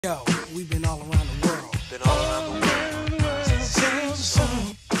Yo, we've been all around the world. Been all around the world. Same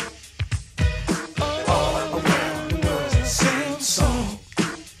song. All around the world. Same song.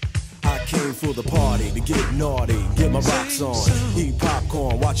 I came for the party to get naughty, get my rocks on, eat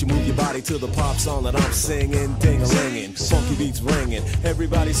popcorn, watch you move your body to the pop song that I'm singing, ding-a-linging, funky beats ringing,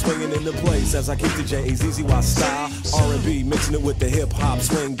 everybody swinging in the place as I kick the J-A-Z-Z-Y style, R&B mixing it with the hip-hop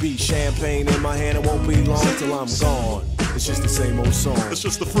swing beat, champagne in my hand, it won't be long till I'm gone. It's just the same old song. It's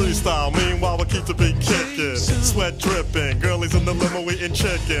just a freestyle, meanwhile we keep the beat kicking. Sweat dripping, girlies in the limo eating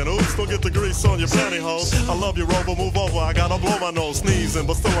chicken. Oops, don't get the grease on your pantyhose. I love you, Rover, move over, I gotta blow my nose, sneezing,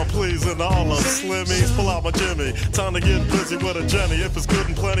 but still I'm pleasing all of Slimmies. Pull out my Jimmy, time to get busy with a Jenny. If it's good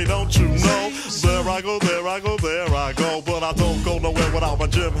and plenty, don't you know? There I go, there I go, there I go. But I don't go nowhere without my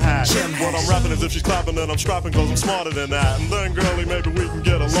gym hat. What I'm rapping is if she's clapping, then I'm strapping, cause I'm smarter than that. And then girlie, maybe we can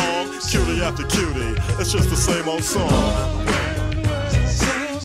get along. Cutie after cutie, it's just the same old song.